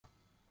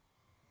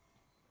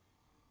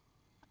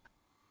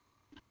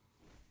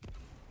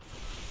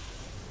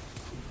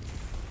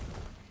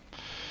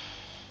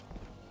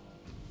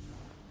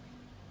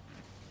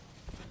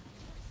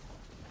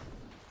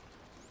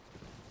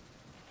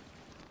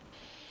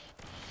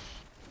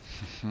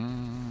Oop.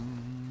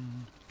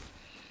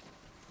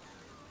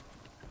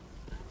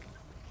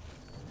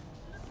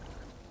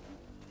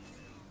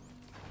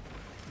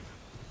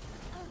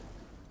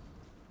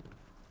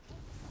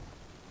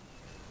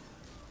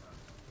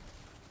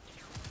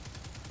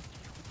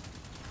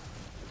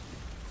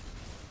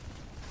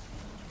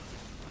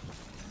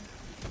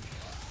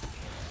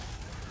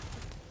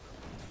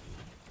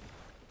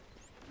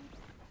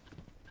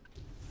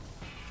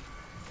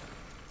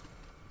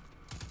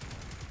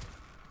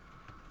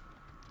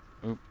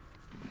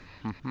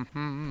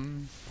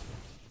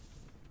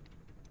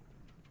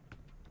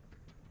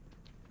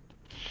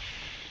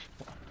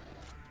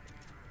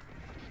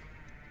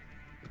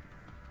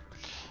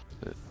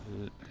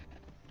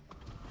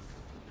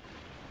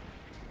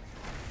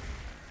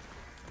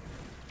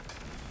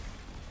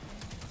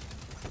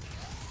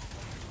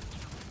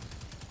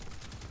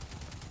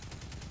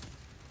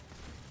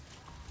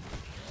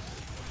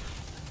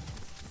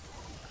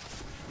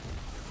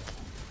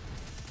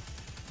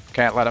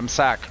 Can't let him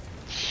sack.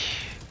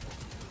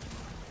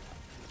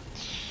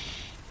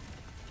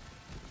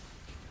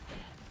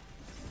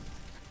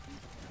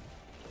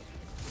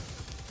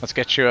 Let's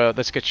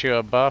get you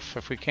a buff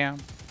if we can.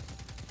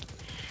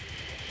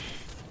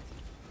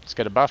 Let's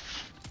get a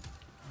buff.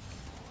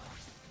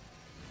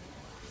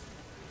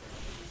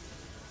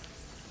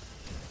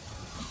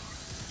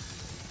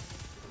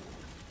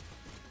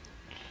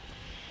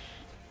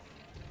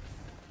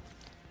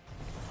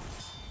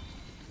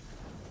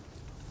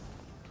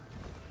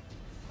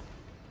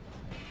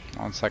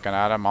 One second,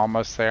 Adam.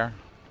 Almost there.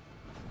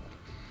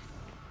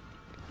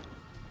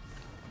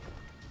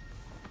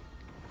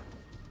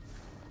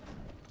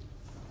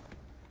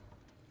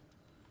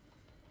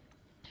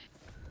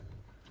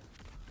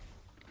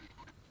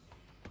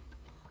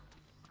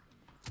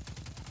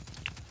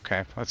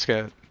 Okay, let's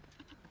get.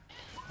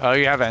 Oh,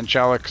 you have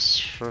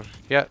angelics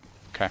yet?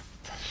 Okay.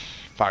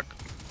 Fuck.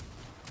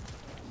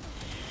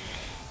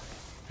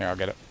 Here, I'll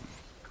get it.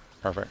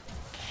 Perfect.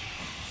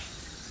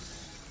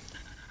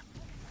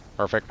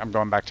 Perfect. I'm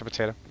going back to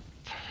potato.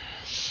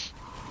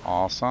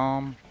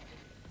 Awesome.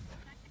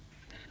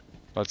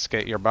 Let's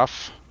get your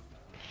buff.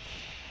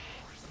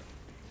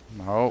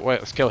 Oh, wait.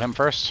 Let's kill him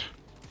first.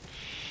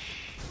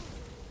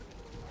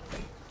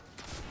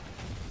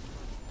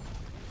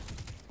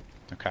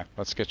 Okay.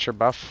 Let's get your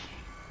buff.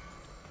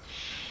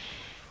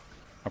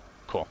 Oh,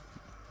 cool.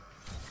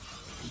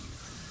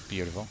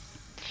 Beautiful.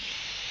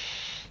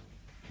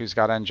 Who's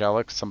got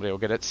angelic? Somebody will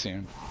get it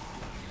soon.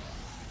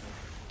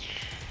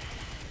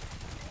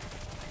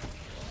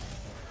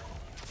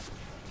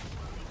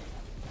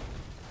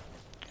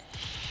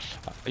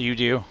 You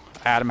do.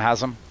 Adam has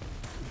them.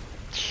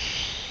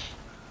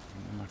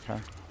 Okay.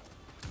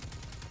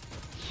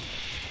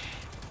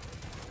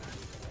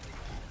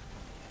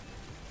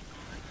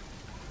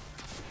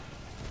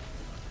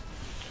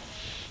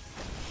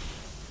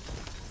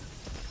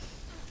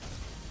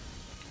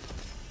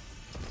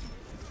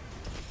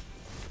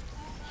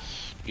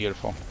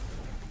 Beautiful.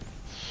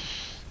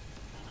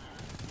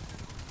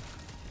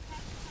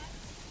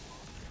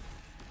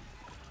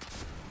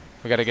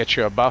 We gotta get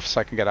you a buff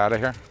so I can get out of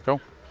here.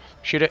 Go.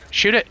 Shoot it.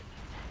 Shoot it!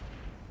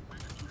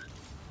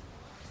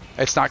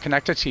 It's not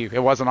connected to you. It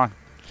wasn't on.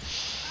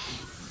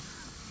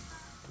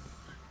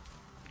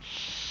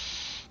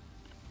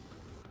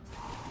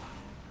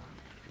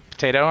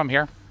 Potato, I'm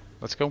here.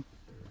 Let's go.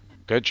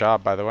 Good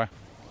job, by the way.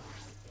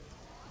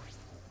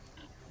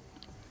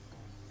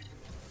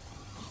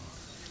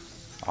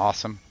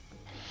 Awesome.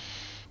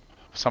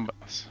 Somebody.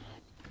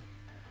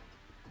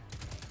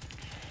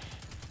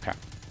 Okay.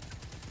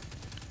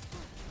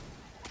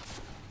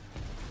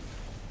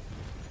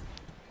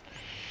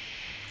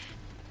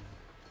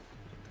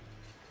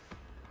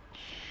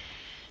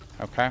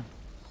 Okay.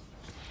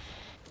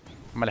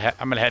 I'm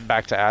gonna head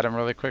back to Adam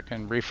really quick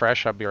and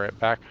refresh. I'll be right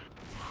back.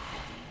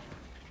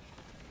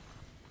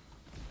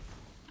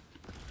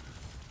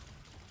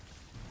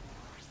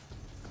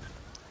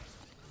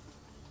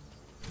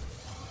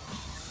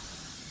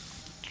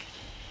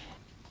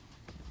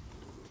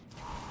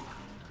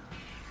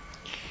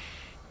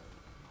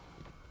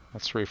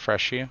 Let's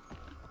refresh you.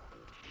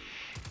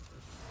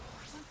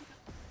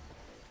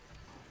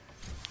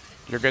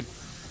 You're good.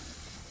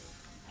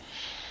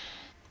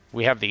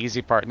 We have the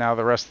easy part now.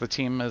 The rest of the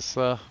team is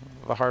the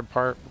hard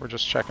part. We're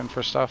just checking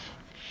for stuff.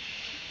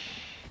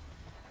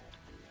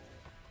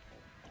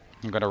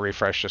 I'm going to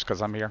refresh just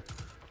because I'm here.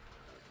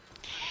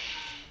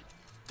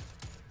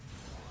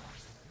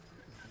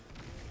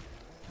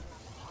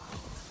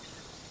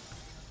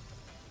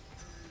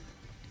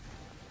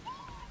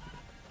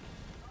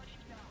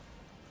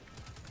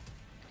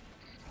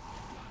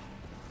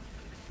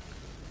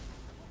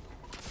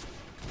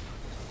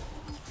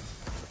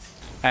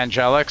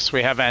 Angelics,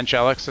 we have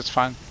angelics, it's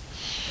fine.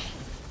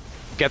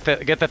 Get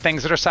the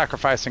things that are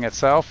sacrificing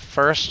itself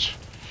first,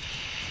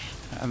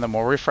 and then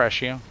we'll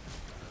refresh you.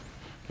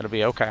 It'll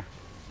be okay.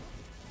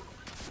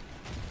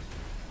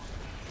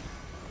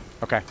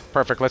 Okay,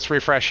 perfect. Let's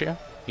refresh you.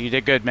 You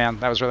did good,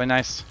 man. That was really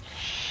nice.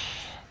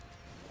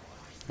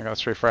 Okay,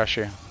 let's refresh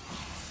you.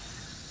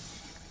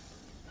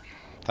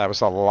 That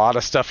was a lot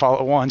of stuff all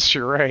at once,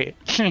 you're right.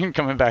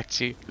 Coming back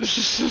to you.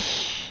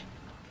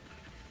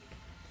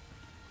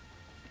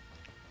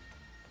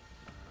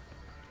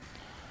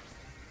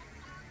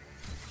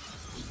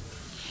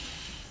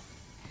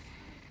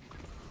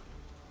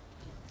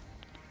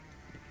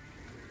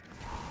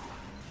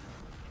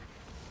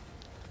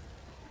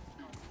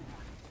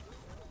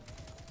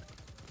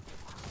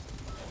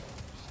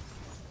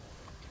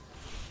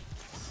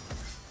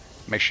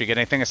 Make sure you get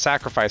anything that's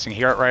sacrificing.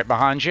 Hear it right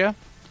behind you.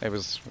 It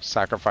was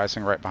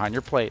sacrificing right behind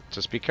your plate.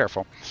 Just be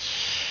careful.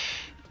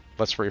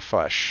 Let's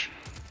refresh.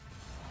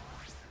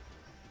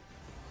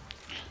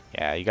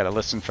 Yeah, you gotta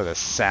listen for the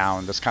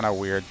sound. It's kind of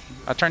weird.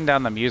 I turned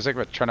down the music,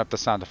 but turn up the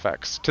sound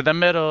effects. To the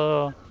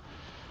middle.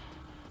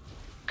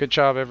 Good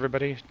job,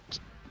 everybody.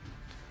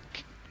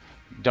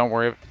 Don't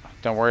worry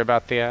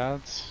about the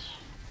ads.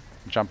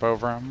 Jump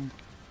over them.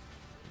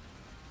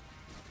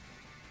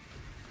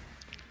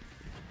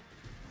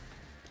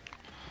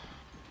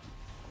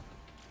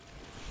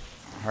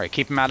 Alright,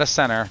 keep him out of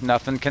center.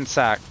 Nothing can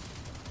sack.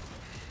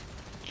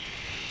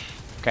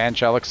 Okay,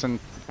 Angelic's in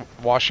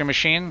washing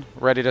machine.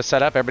 Ready to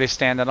set up. Everybody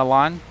stand in a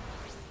line.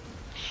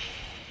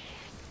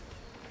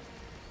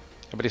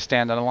 Everybody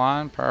stand in a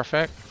line.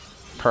 Perfect.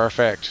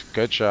 Perfect.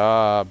 Good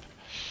job.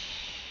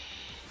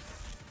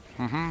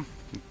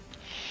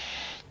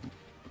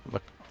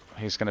 Look,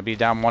 he's going to be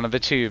down one of the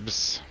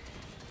tubes.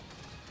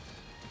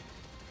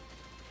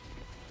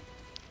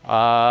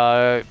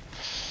 On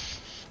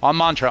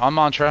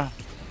mantra.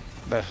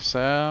 This,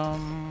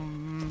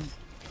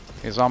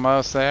 he's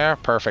almost there.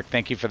 Perfect.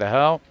 Thank you for the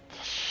help.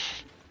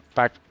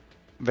 Back.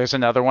 There's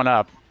another one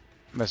up.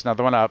 There's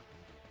another one up.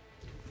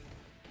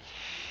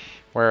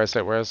 Where is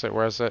it? Where is it?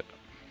 Where is it?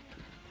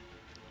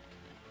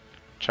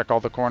 Check all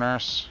the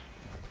corners.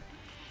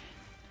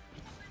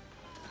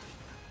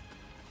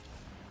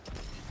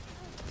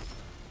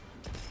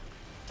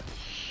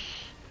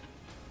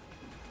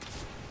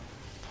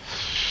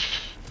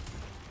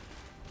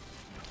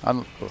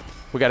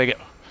 We gotta get...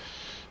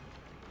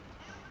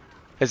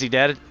 Is he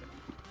dead?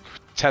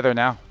 Tether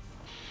now.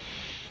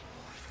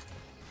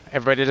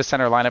 Everybody to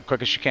center, line up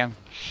quick as you can.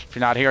 If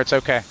you're not here, it's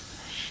okay.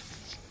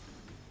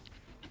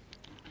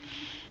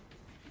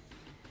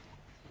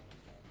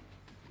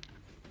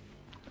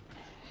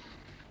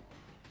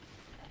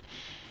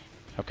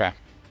 Okay.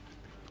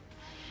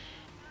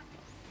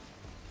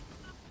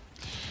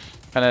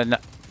 And then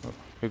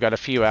we've got a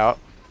few out.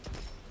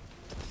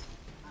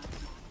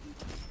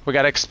 We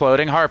got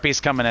exploding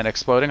harpies coming in.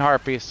 Exploding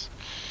harpies.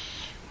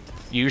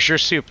 Use your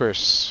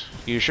supers.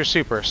 Use your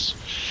supers.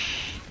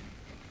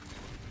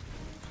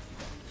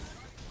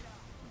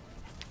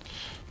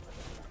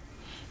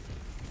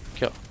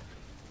 Kill.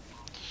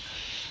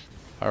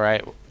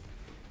 Alright.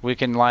 We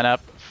can line up.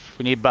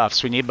 We need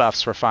buffs. We need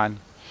buffs. We're fine.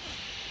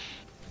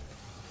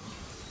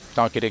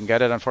 Donkey didn't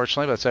get it,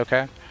 unfortunately, but it's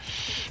okay.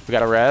 We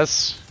got a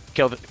res.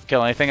 Kill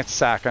anything it's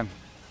sacking.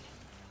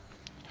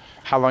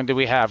 How long do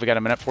we have? We got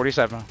a minute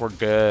 47. We're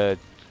good.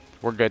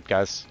 We're good,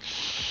 guys.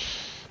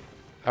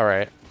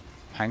 Alright.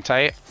 Hang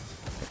tight.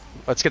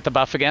 Let's get the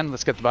buff again.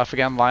 Let's get the buff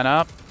again. Line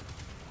up.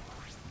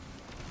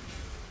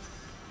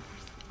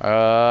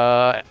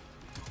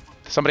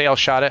 Somebody else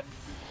shot it.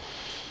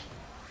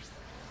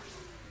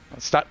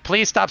 Stop!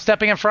 Please stop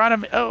stepping in front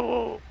of me.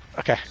 Oh,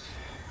 okay.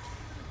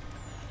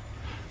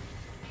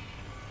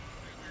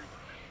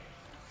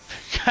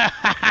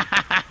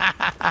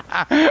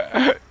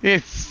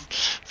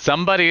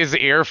 Somebody's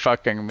ear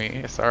fucking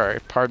me. Sorry,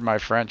 pardon my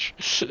French.